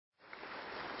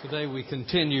Today we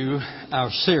continue our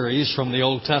series from the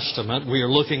Old Testament. We are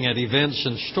looking at events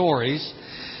and stories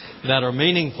that are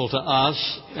meaningful to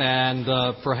us, and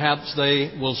perhaps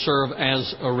they will serve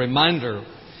as a reminder.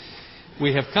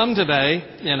 We have come today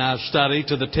in our study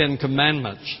to the Ten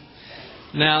Commandments.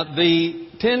 Now, the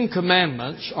Ten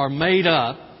Commandments are made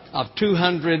up of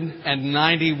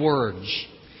 290 words.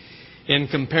 In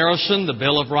comparison, the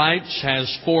Bill of Rights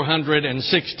has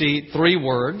 463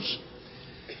 words.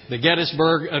 The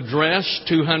Gettysburg Address,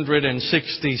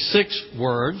 266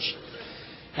 words.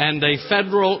 And a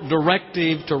federal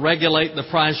directive to regulate the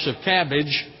price of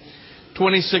cabbage,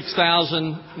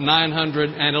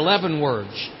 26,911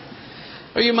 words.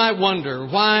 Well, you might wonder,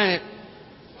 why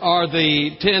are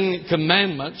the Ten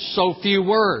Commandments so few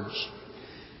words?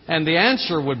 And the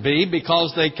answer would be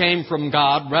because they came from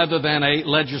God rather than a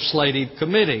legislative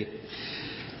committee.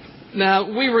 Now,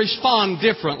 we respond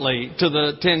differently to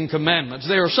the Ten Commandments.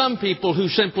 There are some people who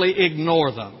simply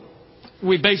ignore them.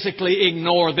 We basically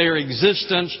ignore their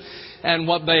existence and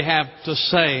what they have to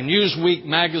say. Newsweek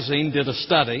magazine did a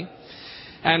study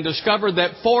and discovered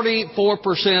that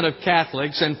 44% of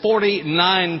Catholics and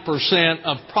 49%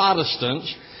 of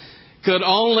Protestants could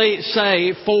only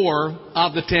say 4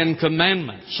 of the Ten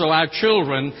Commandments. So our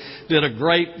children did a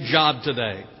great job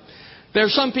today. There are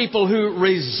some people who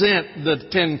resent the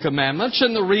Ten Commandments,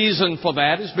 and the reason for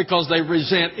that is because they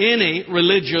resent any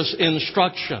religious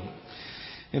instruction.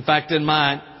 In fact, in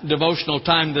my devotional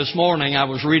time this morning, I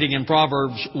was reading in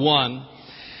Proverbs 1,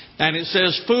 and it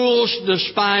says, "Fools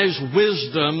despise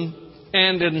wisdom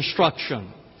and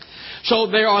instruction." So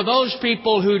there are those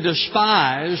people who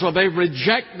despise or they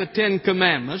reject the Ten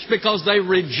Commandments because they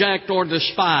reject or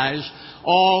despise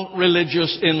all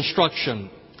religious instruction.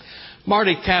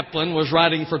 Marty Kaplan was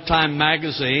writing for Time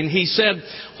magazine. He said,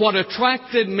 "What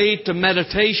attracted me to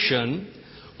meditation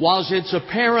was its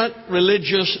apparent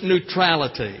religious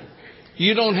neutrality.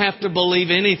 You don't have to believe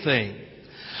anything.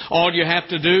 All you have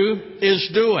to do is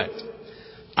do it.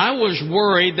 I was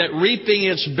worried that reaping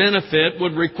its benefit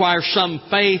would require some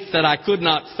faith that I could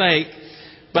not fake,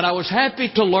 but I was happy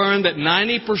to learn that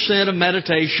 90% of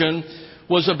meditation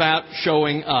was about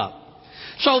showing up."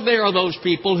 So there are those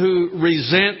people who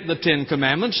resent the Ten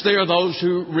Commandments. There are those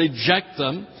who reject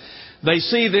them. They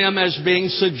see them as being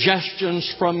suggestions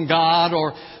from God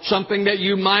or something that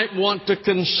you might want to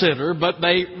consider, but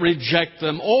they reject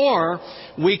them. Or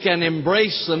we can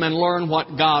embrace them and learn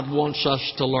what God wants us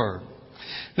to learn.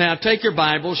 Now, take your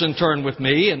Bibles and turn with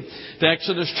me to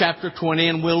Exodus chapter 20,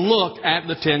 and we'll look at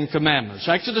the Ten Commandments.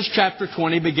 Exodus chapter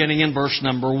 20, beginning in verse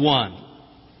number 1.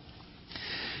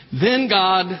 "Then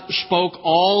God spoke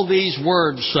all these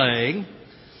words, saying,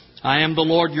 I am the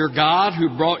Lord your God, who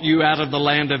brought you out of the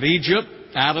land of Egypt,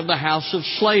 out of the house of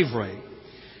slavery.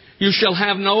 You shall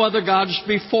have no other gods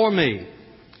before me.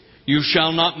 You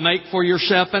shall not make for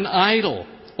yourself an idol,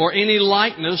 or any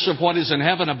likeness of what is in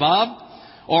heaven above,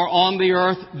 or on the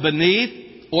earth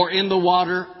beneath, or in the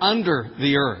water under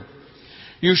the earth.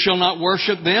 You shall not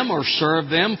worship them or serve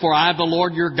them, for I, the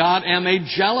Lord your God, am a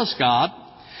jealous God,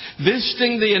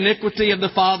 visiting the iniquity of the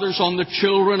fathers on the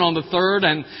children, on the third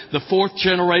and the fourth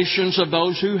generations of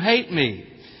those who hate me,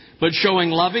 but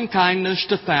showing loving kindness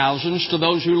to thousands, to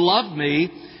those who love me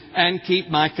and keep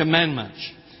my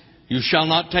commandments. You shall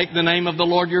not take the name of the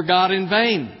Lord your God in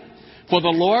vain, for the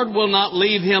Lord will not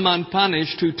leave him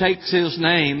unpunished who takes his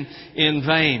name in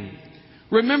vain.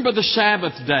 Remember the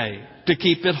Sabbath day to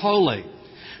keep it holy.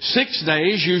 6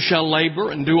 days you shall labor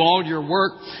and do all your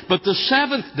work, but the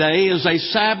seventh day is a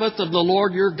Sabbath of the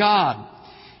Lord your God.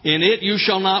 In it you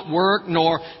shall not work,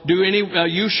 nor do any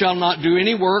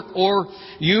work, or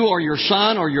you or your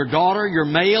son or your daughter, your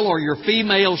male or your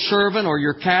female servant, or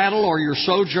your cattle or your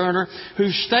sojourner who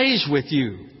stays with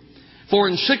you. For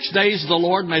in 6 days the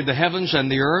Lord made the heavens and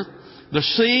the earth, the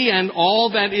sea and all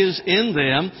that is in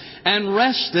them, and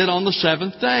rested on the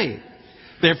seventh day.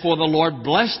 Therefore the Lord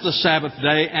blessed the Sabbath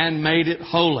day and made it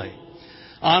holy.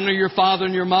 Honor your father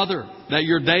and your mother, that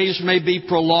your days may be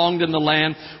prolonged in the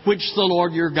land which the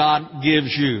Lord your God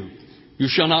gives you. You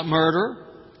shall not murder.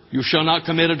 You shall not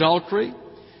commit adultery.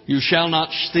 You shall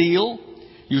not steal.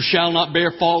 You shall not bear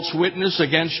false witness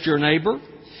against your neighbor.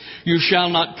 You shall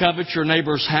not covet your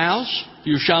neighbor's house.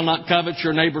 You shall not covet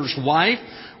your neighbor's wife,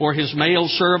 or his male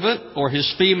servant, or his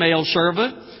female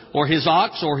servant, or his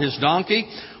ox, or his donkey,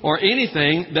 or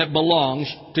anything that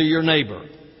belongs to your neighbor."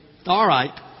 All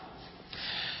right.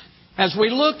 As we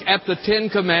look at the Ten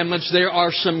Commandments, there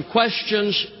are some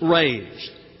questions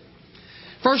raised.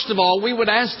 First of all, we would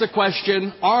ask the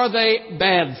question, are they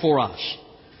bad for us?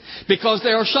 Because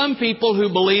there are some people who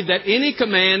believe that any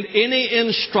command, any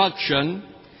instruction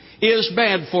is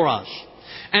bad for us.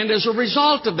 And as a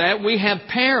result of that, we have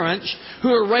parents who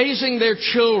are raising their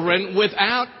children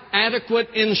without adequate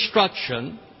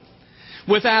instruction,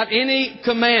 without any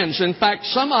commands. In fact,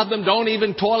 some of them don't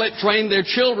even toilet train their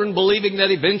children, believing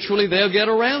that eventually they'll get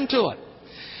around to it.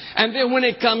 And then when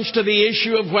it comes to the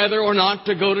issue of whether or not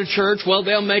to go to church, well,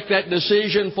 they'll make that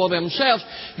decision for themselves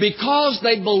because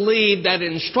they believe that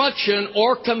instruction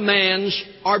or commands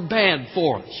are bad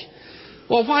for us.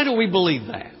 Well, why do we believe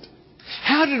that?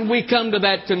 How did we come to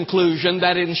that conclusion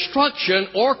that instruction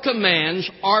or commands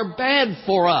are bad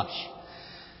for us?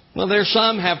 Well, there's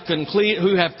some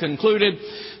who have concluded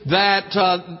that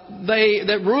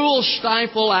that rules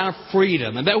stifle our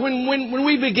freedom, and that when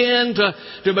we begin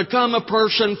to become a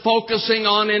person focusing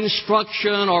on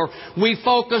instruction or we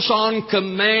focus on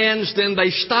commands, then they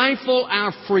stifle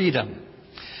our freedom.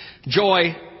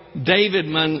 Joy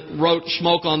Davidman wrote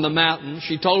Smoke on the Mountain.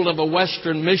 She told of a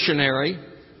Western missionary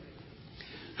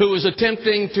who was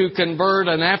attempting to convert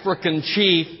an African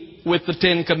chief with the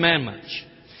Ten Commandments.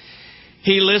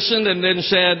 He listened and then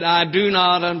said, "I do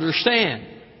not understand.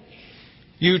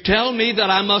 You tell me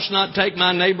that I must not take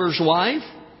my neighbor's wife?"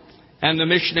 And the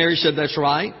missionary said, "That's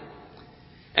right."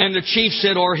 And the chief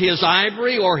said, "Or his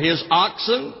ivory or his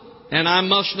oxen, and I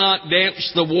must not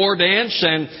dance the war dance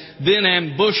and then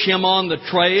ambush him on the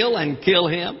trail and kill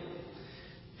him?"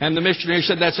 And the missionary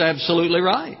said, "That's absolutely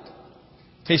right."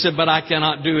 He said, "But I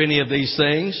cannot do any of these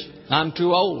things. I'm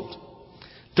too old."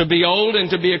 To be old and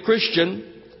to be a Christian,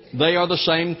 they are the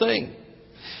same thing.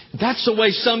 That's the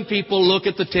way some people look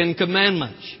at the Ten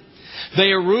Commandments.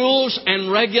 They are rules and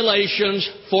regulations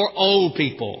for old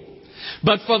people.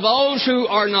 But for those who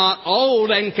are not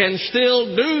old and can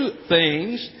still do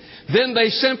things, then they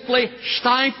simply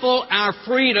stifle our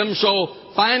freedom. So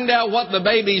find out what the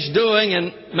baby's doing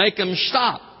and make them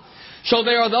stop. So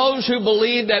there are those who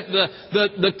believe that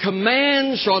the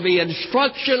commands or the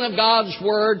instruction of God's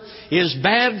Word is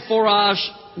bad for us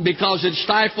because it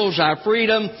stifles our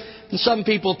freedom. And some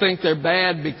people think they're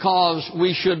bad because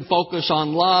we should focus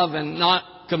on love and not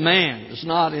commands,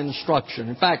 not instruction.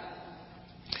 In fact,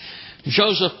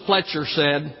 Joseph Fletcher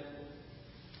said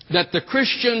that the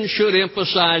Christian should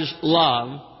emphasize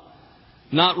love,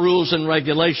 not rules and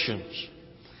regulations.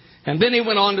 And then he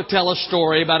went on to tell a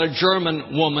story about a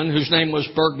German woman whose name was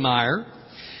Bergmeyer.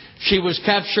 She was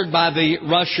captured by the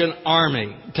Russian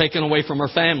army, taken away from her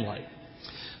family.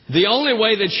 The only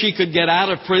way that she could get out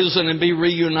of prison and be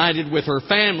reunited with her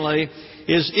family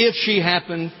is if she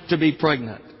happened to be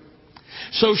pregnant.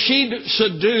 So she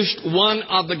seduced one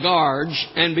of the guards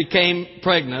and became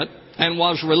pregnant and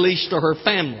was released to her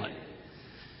family.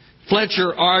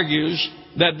 Fletcher argues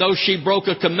that though she broke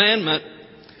a commandment,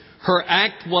 her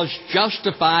act was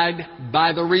justified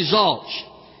by the results.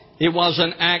 It was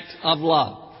an act of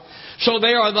love. So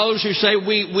there are those who say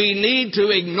we need to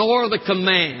ignore the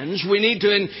commands, we need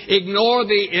to ignore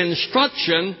the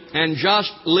instruction and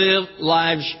just live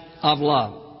lives of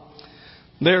love.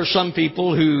 There are some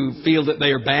people who feel that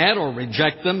they are bad or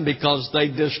reject them because they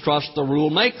distrust the rule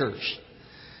makers.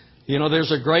 You know,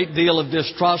 there's a great deal of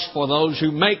distrust for those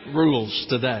who make rules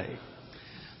today.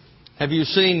 Have you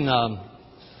seen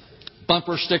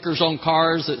bumper stickers on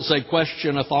cars that say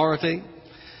 "Question Authority"?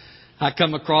 I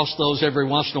come across those every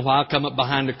once in a while. I come up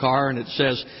behind a car and it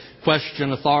says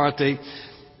 "Question Authority."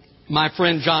 My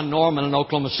friend John Norman in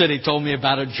Oklahoma City told me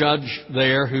about a judge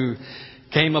there who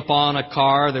came upon a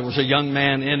car. There was a young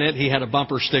man in it. He had a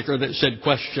bumper sticker that said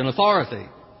 "Question Authority."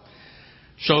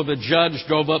 So the judge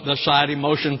drove up beside him,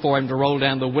 motioned for him to roll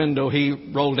down the window. He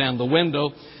rolled down the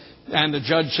window, and the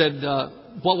judge said,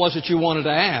 "What was it you wanted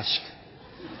to ask?"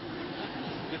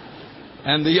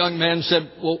 And the young man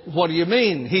said, "Well, what do you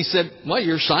mean?" He said, "Well,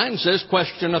 your sign says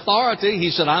question authority."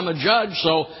 He said, "I'm a judge,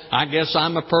 so I guess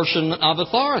I'm a person of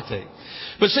authority."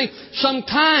 But see,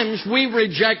 sometimes we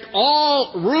reject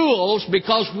all rules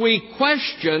because we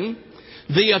question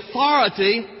the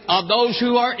authority of those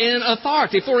who are in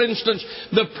authority. For instance,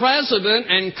 the president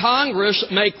and Congress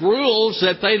make rules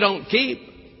that they don't keep.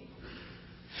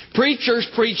 Preachers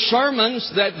preach sermons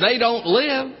that they don't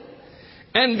live.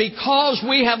 And because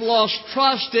we have lost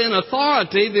trust in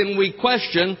authority, then we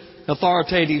question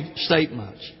authoritative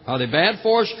statements. Are they bad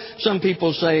for us? Some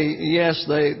people say, yes,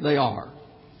 they are.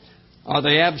 Are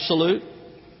they absolute?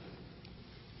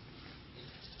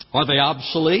 Are they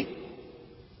obsolete?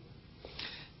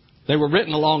 They were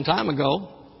written a long time ago.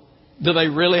 Do they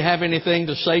really have anything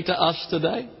to say to us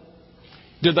today?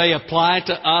 Do they apply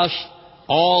to us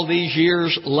all these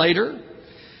years later?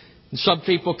 Some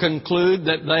people conclude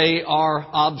that they are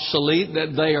obsolete,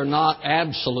 that they are not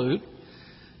absolute,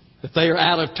 that they are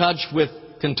out of touch with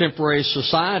contemporary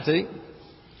society.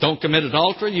 Don't commit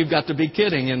adultery. You've got to be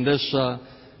kidding in this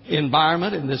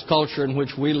environment, in this culture in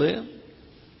which we live.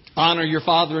 Honor your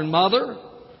father and mother.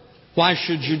 Why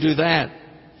should you do that?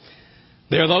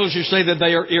 There are those who say that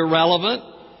they are irrelevant,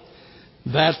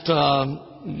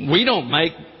 that we don't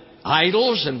make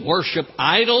idols and worship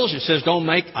idols. It says don't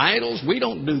make idols. We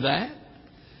don't do that.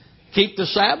 Keep the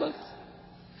Sabbath.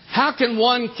 How can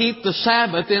one keep the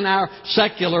Sabbath in our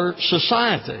secular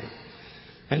society?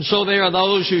 And so there are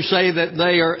those who say that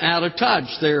they are out of touch.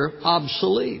 They're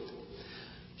obsolete.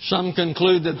 Some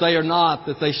conclude that they are not,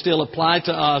 that they still apply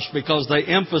to us because they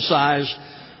emphasize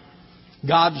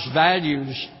God's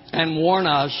values and warn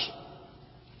us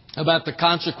about the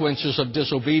consequences of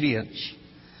disobedience.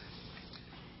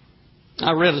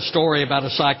 I read a story about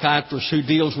a psychiatrist who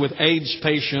deals with AIDS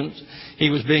patients. He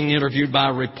was being interviewed by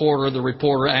a reporter. The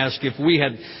reporter asked, if we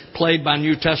had played by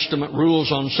New Testament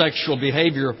rules on sexual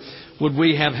behavior, would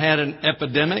we have had an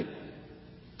epidemic?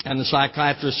 And the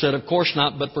psychiatrist said, of course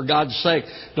not, but for God's sake,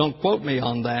 don't quote me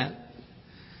on that.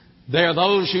 There are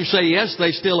those who say, yes,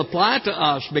 they still apply to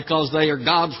us because they are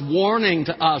God's warning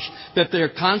to us that there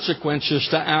are consequences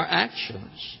to our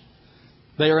actions.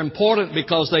 They are important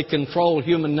because they control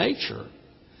human nature.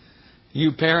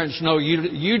 You parents know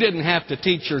you didn't have to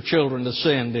teach your children to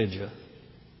sin, did you?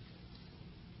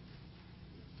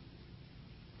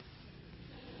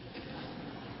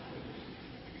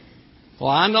 Well,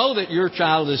 I know that your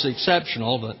child is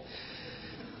exceptional, but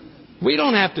we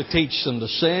don't have to teach them to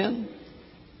sin.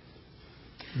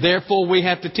 Therefore, we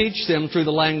have to teach them through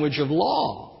the language of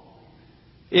law.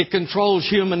 It controls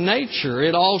human nature.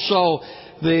 It also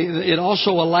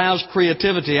allows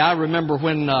creativity. I remember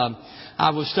when I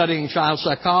was studying child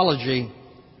psychology,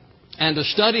 and a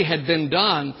study had been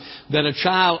done that a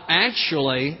child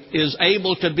actually is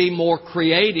able to be more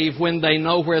creative when they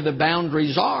know where the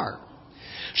boundaries are.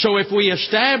 So if we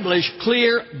establish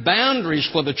clear boundaries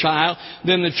for the child,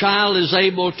 then the child is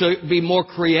able to be more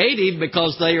creative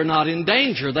because they are not in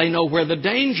danger. They know where the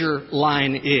danger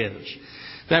line is.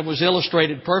 That was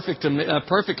illustrated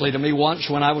perfectly to me once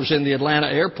when I was in the Atlanta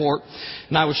airport,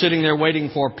 and I was sitting there waiting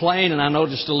for a plane, and I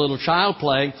noticed a little child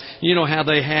playing. You know how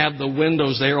they have the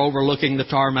windows there overlooking the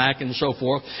tarmac and so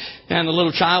forth. And the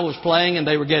little child was playing, and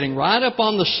they were getting right up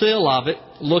on the sill of it,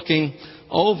 looking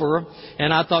over.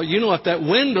 And I thought, if that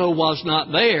window was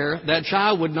not there, that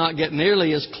child would not get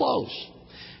nearly as close.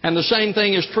 And the same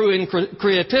thing is true in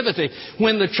creativity.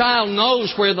 When the child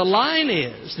knows where the line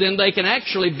is, then they can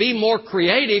actually be more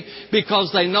creative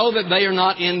because they know that they are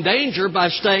not in danger by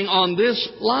staying on this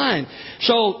line.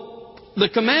 So the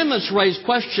commandments raise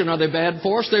question, are they bad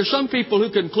for us? There's some people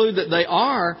who conclude that they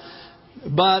are,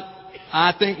 but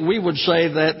I think we would say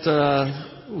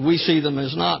that we see them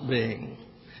as not being.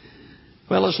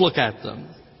 Well, let's look at them.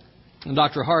 And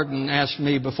Dr. Harden asked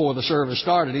me before the service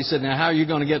started, he said, now how are you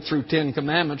going to get through 10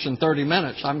 commandments in 30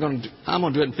 minutes? I'm going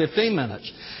to do it in 15 minutes.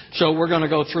 So we're going to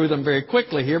go through them very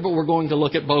quickly here, but we're going to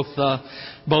look at both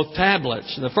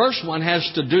tablets. The first one has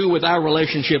to do with our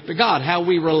relationship to God, how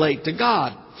we relate to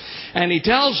God. And he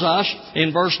tells us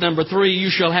in verse number 3, you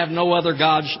shall have no other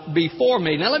gods before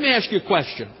me. Now let me ask you a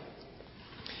question.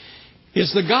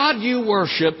 Is the God you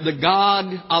worship the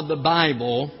God of the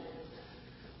Bible,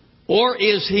 or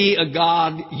is He a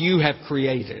God you have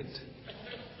created?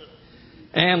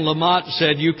 Anne Lamott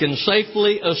said, you can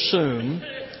safely assume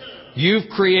you've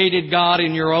created God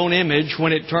in your own image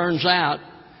when it turns out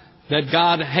that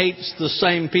God hates the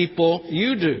same people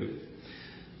you do.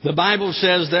 The Bible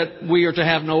says that we are to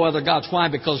have no other gods. Why?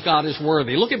 Because God is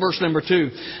worthy. Look at verse number 2.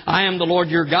 I am the Lord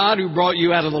your God who brought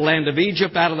you out of the land of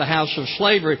Egypt, out of the house of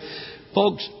slavery.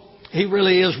 Folks, He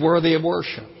really is worthy of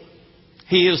worship.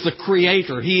 He is the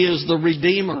Creator. He is the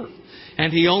Redeemer.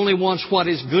 And He only wants what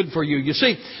is good for you. You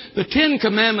see, the 10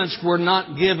 Commandments were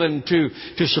not given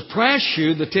to suppress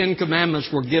you. The 10 Commandments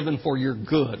were given for your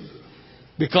good.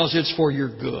 Because it's for your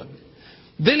good.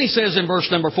 Then He says in verse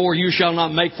number 4, you shall not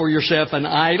make for yourself an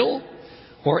idol,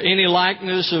 or any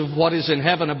likeness of what is in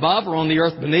heaven above, or on the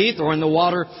earth beneath, or in the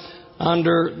water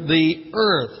under the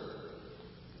earth.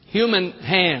 Human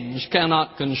hands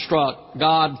cannot construct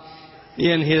God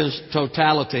in His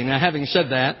totality. Now, having said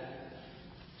that,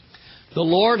 the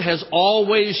Lord has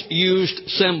always used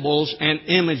symbols and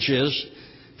images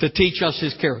to teach us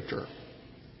His character.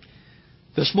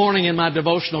 This morning in my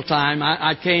devotional time,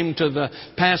 I came to the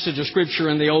passage of Scripture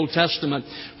in the Old Testament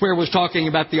where it was talking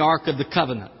about the Ark of the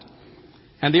Covenant.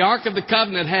 And the Ark of the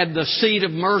Covenant had the seat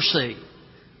of mercy.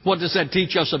 What does that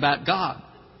teach us about God?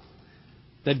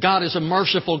 That God is a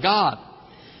merciful God.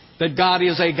 That God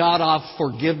is a God of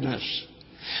forgiveness.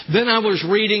 Then I was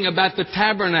reading about the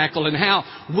tabernacle and how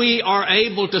we are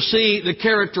able to see the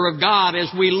character of God as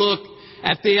we look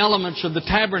at the elements of the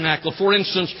tabernacle. For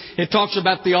instance, it talks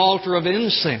about the altar of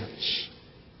incense.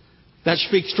 That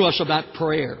speaks to us about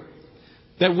prayer.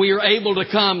 That we are able to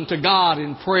come to God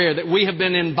in prayer. That we have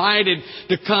been invited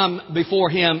to come before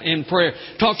Him in prayer.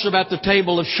 Talks about the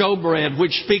table of showbread,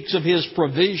 which speaks of His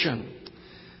provision.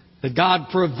 That God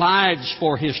provides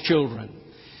for His children.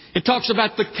 It talks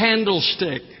about the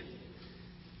candlestick.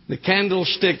 The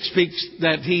candlestick speaks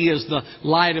that He is the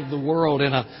light of the world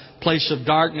in a place of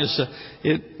darkness.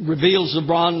 It reveals the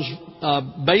bronze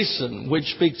basin, which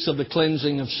speaks of the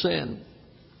cleansing of sin.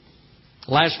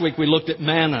 Last week we looked at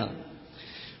manna,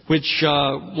 which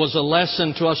was a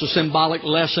lesson to us, a symbolic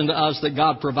lesson to us that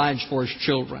God provides for His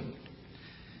children.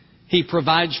 He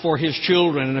provides for His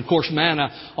children, and of course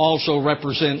manna also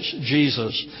represents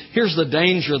Jesus. Here's the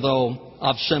danger, though,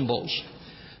 of symbols,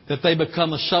 that they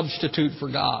become a substitute for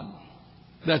God.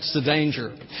 That's the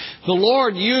danger. The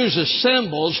Lord uses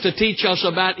symbols to teach us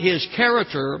about His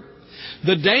character.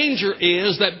 The danger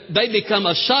is that they become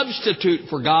a substitute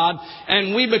for God,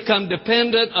 and we become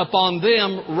dependent upon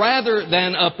them rather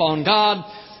than upon God,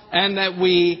 and that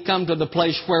we come to the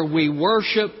place where we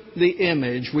worship the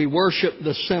image, we worship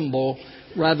the symbol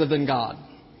rather than God.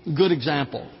 Good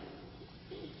example.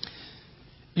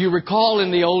 You recall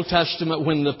in the Old Testament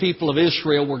when the people of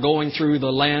Israel were going through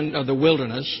the land of the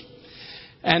wilderness,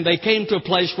 and they came to a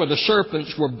place where the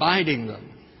serpents were biting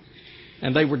them,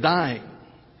 and they were dying.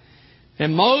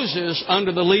 And Moses,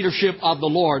 under the leadership of the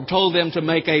Lord, told them to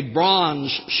make a bronze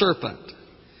serpent.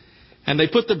 And they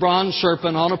put the bronze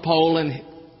serpent on a pole and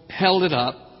held it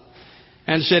up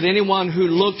and said, anyone who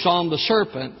looks on the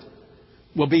serpent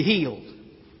will be healed.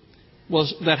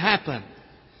 That happened.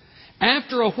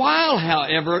 After a while,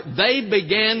 however, they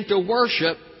began to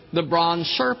worship the bronze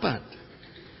serpent.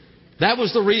 That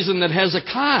was the reason that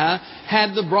Hezekiah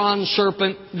had the bronze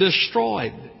serpent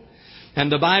destroyed.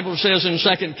 And the Bible says in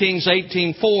 2 Kings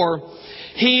 18:4,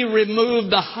 he removed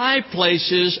the high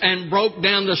places and broke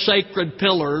down the sacred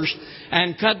pillars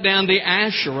and cut down the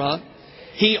Asherah.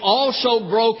 He also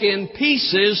broke in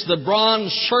pieces the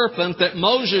bronze serpent that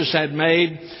Moses had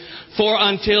made. For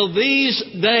until these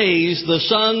days the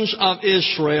sons of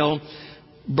Israel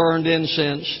burned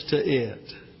incense to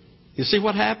it. You see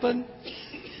what happened?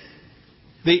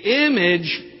 The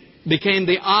image became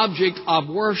the object of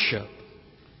worship.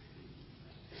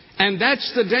 And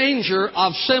that's the danger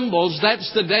of symbols,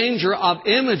 that's the danger of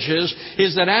images,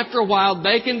 is that after a while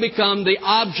they can become the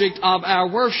object of our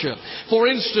worship. For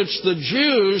instance, the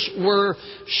Jews were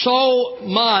so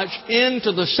much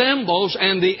into the symbols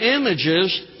and the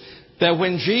images that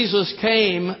when Jesus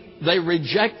came, they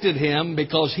rejected Him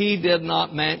because He did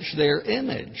not match their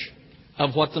image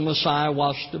of what the Messiah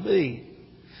was to be.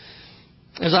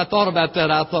 As I thought about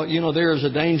that, I thought, there is a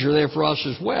danger there for us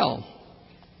as well.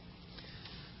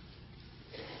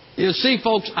 You see,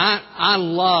 folks, I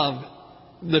love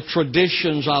the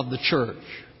traditions of the church.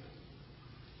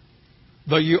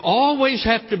 But you always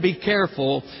have to be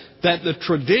careful that the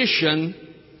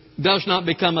tradition does not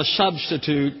become a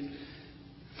substitute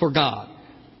for God.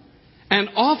 And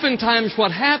oftentimes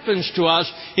what happens to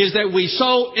us is that we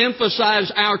so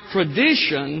emphasize our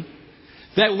tradition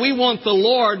that we want the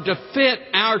Lord to fit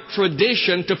our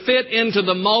tradition, to fit into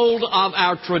the mold of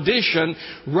our tradition,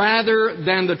 rather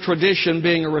than the tradition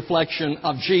being a reflection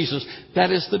of Jesus.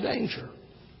 That is the danger.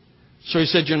 So He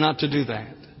said, you're not to do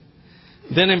that.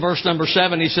 Then in verse number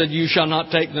 7, He said, you shall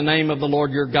not take the name of the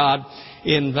Lord your God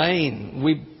in vain.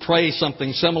 We pray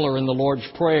something similar in the Lord's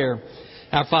Prayer.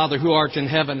 Our Father who art in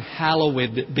heaven,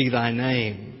 hallowed be thy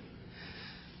name.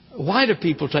 Why do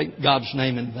people take God's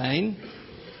name in vain?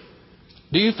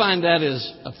 Do you find that as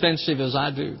offensive as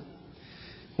I do?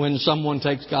 When someone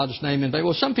takes God's name in vain?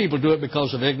 Well, some people do it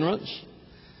because of ignorance.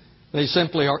 They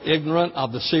simply are ignorant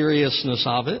of the seriousness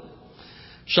of it.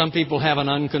 Some people have an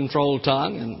uncontrolled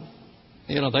tongue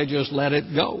and, they just let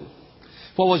it go.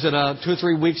 What was it, 2 or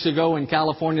 3 weeks ago in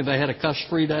California, they had a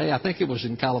cuss-free day. I think it was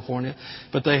in California.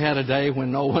 But they had a day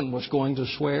when no one was going to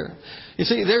swear. You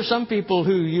see, there are some people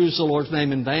who use the Lord's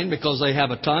name in vain because they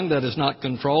have a tongue that is not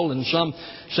controlled, and some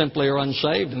simply are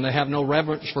unsaved and they have no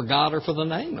reverence for God or for the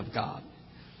name of God.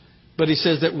 But He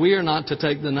says that we are not to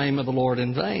take the name of the Lord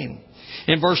in vain.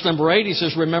 In verse number 8, He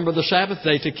says, remember the Sabbath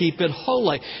day to keep it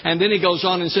holy. And then He goes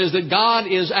on and says that God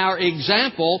is our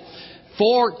example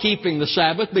for keeping the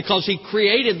Sabbath because He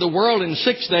created the world in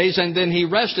 6 days and then He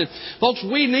rested. Folks,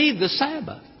 we need the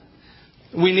Sabbath.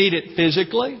 We need it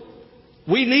physically.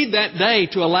 We need that day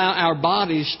to allow our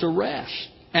bodies to rest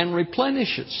and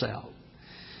replenish itself.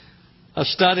 A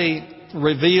study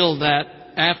revealed that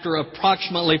after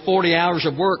approximately 40 hours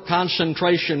of work,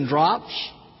 concentration drops,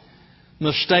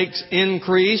 mistakes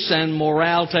increase, and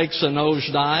morale takes a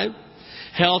nosedive.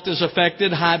 Health is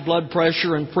affected, high blood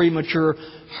pressure, and premature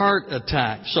heart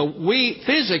attack. So we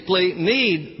physically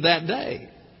need that day.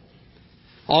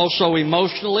 Also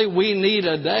emotionally, we need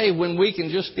a day when we can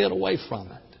just get away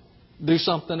from it. Do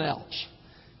something else.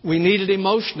 We need it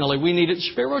emotionally. We need it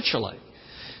spiritually.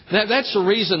 That's the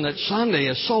reason that Sunday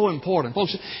is so important.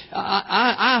 Folks,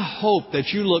 I hope that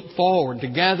you look forward to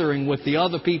gathering with the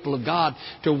other people of God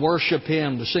to worship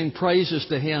Him, to sing praises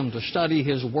to Him, to study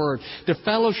His Word, to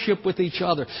fellowship with each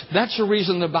other. That's the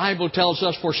reason the Bible tells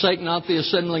us, forsake not the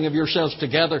assembling of yourselves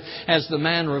together as the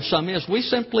manner of some is. We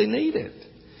simply need it.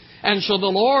 And so the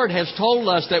Lord has told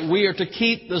us that we are to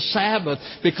keep the Sabbath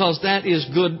because that is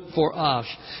good for us.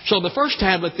 So the first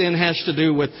tablet then has to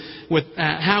do with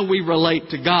how we relate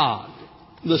to God.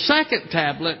 The second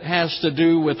tablet has to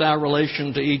do with our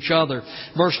relation to each other.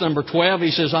 Verse number 12,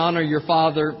 he says, honor your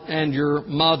father and your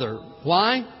mother.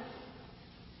 Why?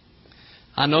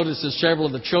 I noticed that several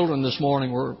of the children this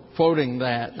morning were quoting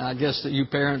that. I guess that you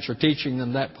parents are teaching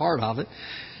them that part of it.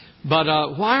 But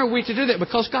why are we to do that?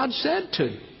 Because God said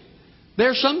to. There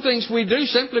are some things we do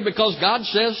simply because God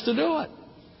says to do it.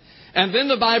 And then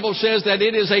the Bible says that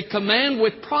it is a command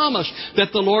with promise, that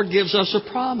the Lord gives us a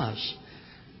promise.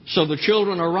 So the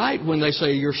children are right when they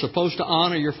say you're supposed to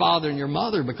honor your father and your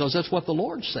mother because that's what the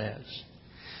Lord says.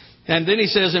 And then He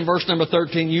says in verse number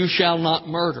 13, you shall not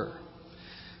murder.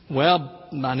 Well,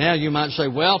 by now you might say,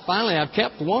 well, finally I've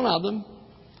kept one of them.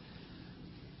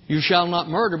 You shall not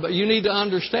murder. But you need to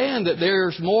understand that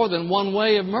there's more than one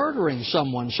way of murdering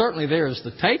someone. Certainly there is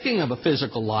the taking of a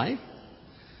physical life.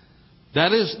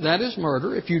 That is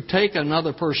murder if you take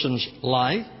another person's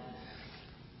life.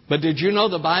 But did you know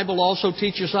the Bible also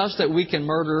teaches us that we can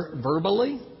murder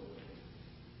verbally?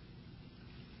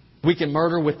 We can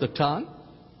murder with the tongue.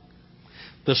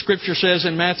 The Scripture says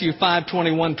in Matthew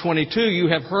 5:21-22, you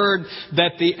have heard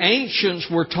that the ancients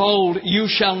were told, you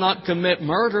shall not commit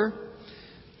murder.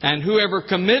 And whoever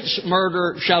commits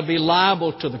murder shall be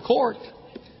liable to the court.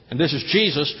 And this is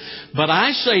Jesus. But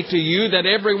I say to you that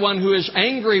everyone who is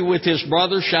angry with his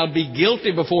brother shall be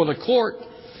guilty before the court.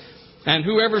 And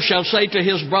whoever shall say to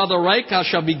his brother, Raca,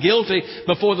 shall be guilty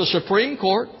before the Supreme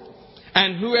Court.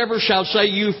 And whoever shall say,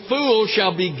 you fool,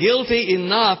 shall be guilty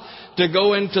enough to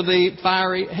go into the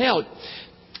fiery hell.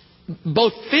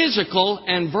 Both physical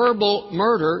and verbal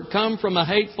murder come from a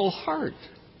hateful heart.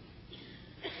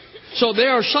 So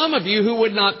there are some of you who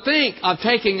would not think of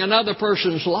taking another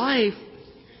person's life,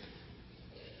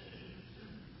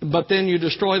 but then you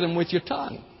destroy them with your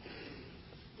tongue.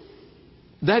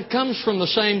 That comes from the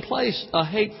same place, a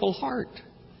hateful heart.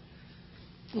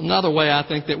 Another way I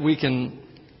think that we can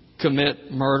commit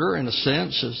murder, in a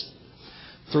sense, is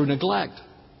through neglect.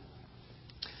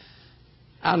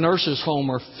 Our nurses'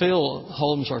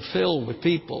 homes are filled with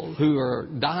people who are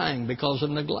dying because of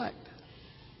neglect.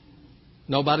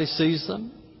 Nobody sees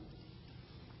them.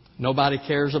 Nobody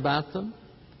cares about them.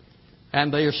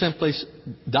 And they are simply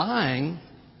dying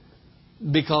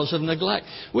because of neglect.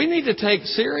 We need to take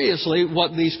seriously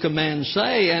what these commands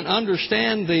say and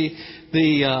understand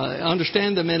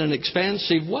understand them in an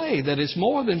expansive way, that it's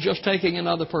more than just taking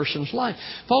another person's life.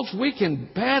 Folks, we can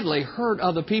badly hurt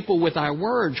other people with our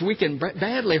words. We can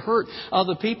badly hurt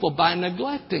other people by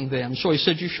neglecting them. So He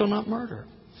said, you shall not murder.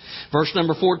 Verse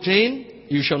number 14,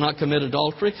 you shall not commit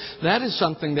adultery. That is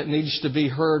something that needs to be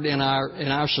heard in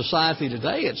our society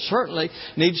today. It certainly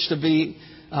needs to be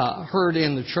heard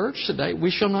in the church today. We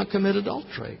shall not commit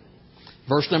adultery.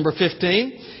 Verse number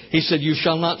 15, he said, you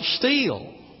shall not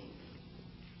steal.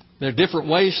 There are different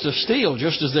ways to steal,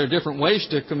 just as there are different ways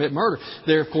to commit murder.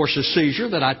 There, of course, is seizure,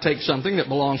 that I take something that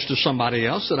belongs to somebody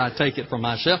else, that I take it for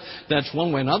myself. That's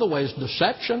one way. Another way is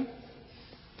deception.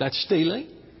 That's stealing.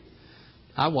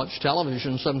 I watch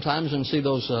television sometimes and see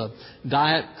those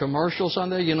diet commercials on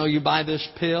there. You know, you buy this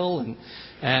pill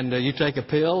and you take a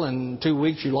pill and in 2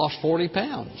 weeks you lost 40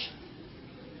 pounds.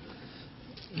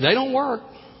 They don't work.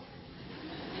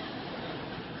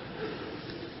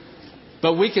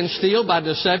 But we can steal by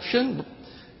deception.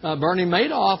 Bernie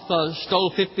Madoff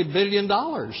stole $50 billion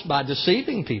by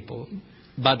deceiving people,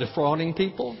 by defrauding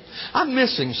people. I'm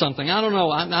missing something. I don't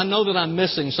know. I know that I'm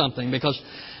missing something because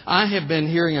I have been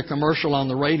hearing a commercial on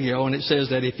the radio, and it says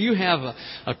that if you have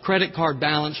a credit card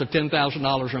balance of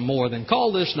 $10,000 or more, then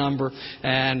call this number,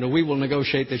 and we will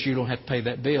negotiate that you don't have to pay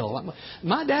that bill.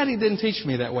 My daddy didn't teach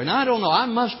me that way. Now, I don't know. I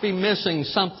must be missing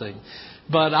something.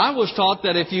 But I was taught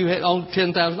that if you owe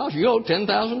 $10,000, you owe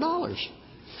 $10,000.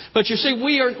 But you see,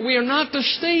 we are not to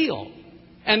steal.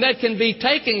 And that can be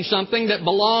taking something that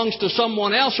belongs to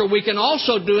someone else, or we can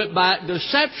also do it by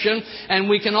deception, and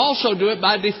we can also do it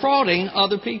by defrauding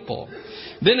other people.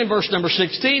 Then in verse number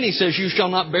 16, he says, you shall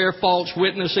not bear false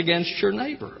witness against your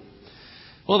neighbor.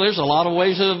 Well, there's a lot of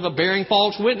ways of bearing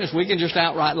false witness. We can just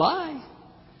outright lie.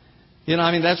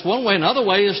 That's one way. Another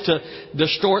way is to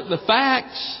distort the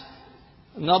facts.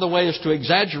 Another way is to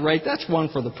exaggerate. That's one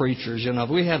for the preachers.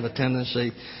 We have a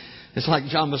tendency. It's like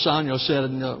John Bassanio said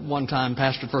one time,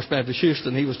 pastor at First Baptist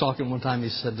Houston. He was talking one time. He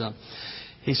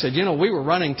said, we were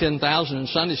running 10,000 in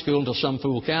Sunday school until some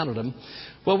fool counted them.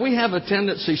 Well, we have a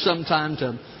tendency sometimes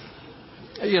to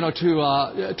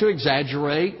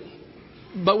exaggerate.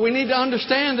 But we need to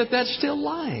understand that that's still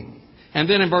lying. And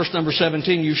then in verse number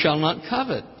 17, you shall not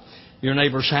covet your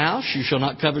neighbor's house. You shall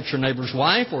not covet your neighbor's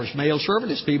wife or his male servant,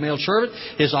 his female servant,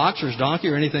 his ox or his donkey,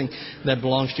 or anything that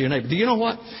belongs to your neighbor. Do you know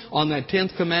what? On that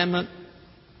 10th commandment,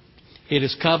 it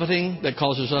is coveting that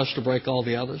causes us to break all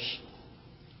the others.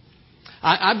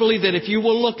 I believe that if you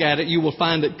will look at it, you will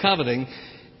find that coveting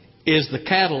is the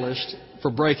catalyst for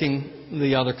breaking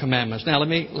the other commandments. Now, let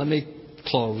me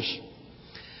close.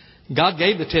 God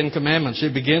gave the 10 Commandments.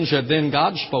 It begins that then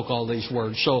God spoke all these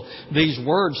words. So these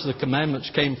words, the commandments,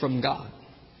 came from God.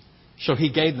 So He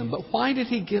gave them. But why did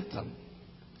He give them?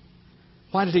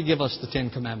 Why did He give us the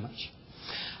 10 Commandments?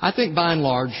 I think by and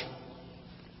large,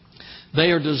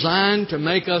 they are designed to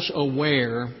make us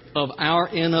aware of our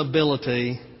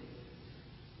inability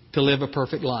to live a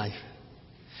perfect life.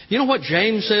 You know what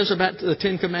James says about the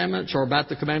 10 Commandments, or about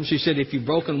the commandments? He said, if you've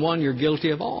broken one, you're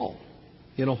guilty of all.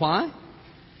 You know why?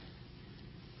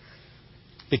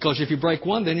 Because if you break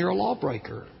one, then you're a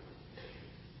lawbreaker.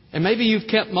 And maybe you've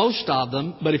kept most of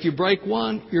them, but if you break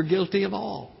one, you're guilty of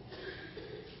all.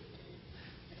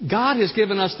 God has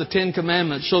given us the 10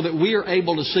 Commandments so that we are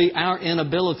able to see our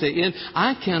inability.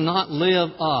 I cannot live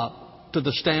up to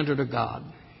the standard of God.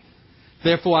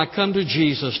 Therefore, I come to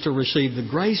Jesus to receive the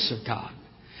grace of God.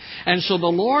 And so the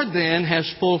Lord then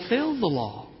has fulfilled the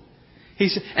law.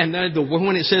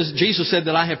 When it says, Jesus said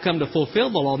that I have come to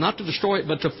fulfill the law, not to destroy it,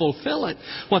 but to fulfill it.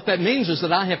 What that means is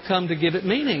that I have come to give it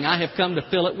meaning. I have come to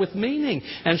fill it with meaning.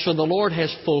 And so the Lord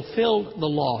has fulfilled the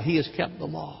law. He has kept the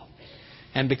law.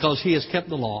 And because He has kept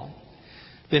the law,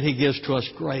 then He gives to us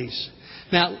grace.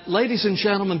 Now, ladies and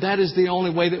gentlemen, that is the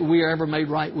only way that we are ever made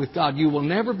right with God. You will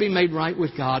never be made right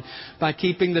with God by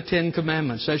keeping the 10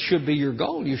 Commandments. That should be your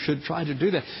goal. You should try to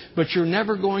do that. But you're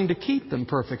never going to keep them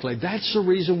perfectly. That's the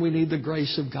reason we need the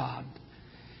grace of God.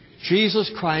 Jesus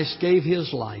Christ gave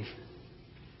His life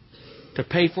to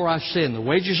pay for our sin. The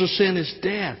wages of sin is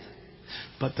death.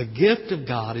 But the gift of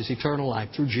God is eternal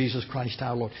life through Jesus Christ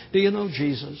our Lord. Do you know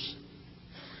Jesus?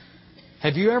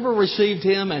 Have you ever received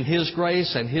Him and His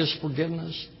grace and His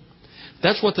forgiveness?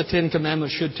 That's what the 10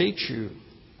 Commandments should teach you.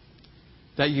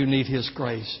 That you need His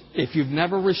grace. If you've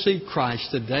never received Christ,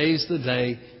 today's the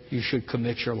day you should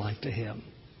commit your life to Him.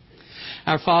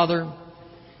 Our Father,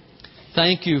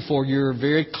 thank You for Your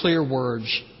very clear words.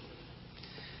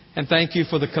 And thank You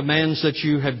for the commands that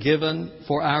You have given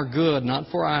for our good,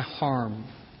 not for our harm.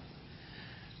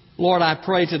 Lord, I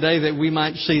pray today that we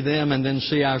might see them and then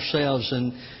see ourselves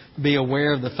and be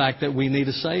aware of the fact that we need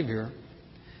a Savior.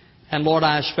 And Lord,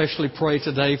 I especially pray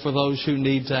today for those who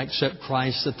need to accept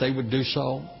Christ, that they would do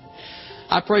so.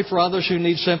 I pray for others who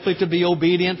need simply to be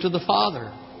obedient to the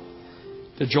Father,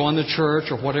 to join the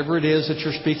church or whatever it is that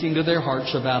You're speaking to their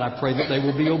hearts about. I pray that they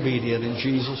will be obedient in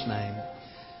Jesus' name.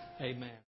 Amen.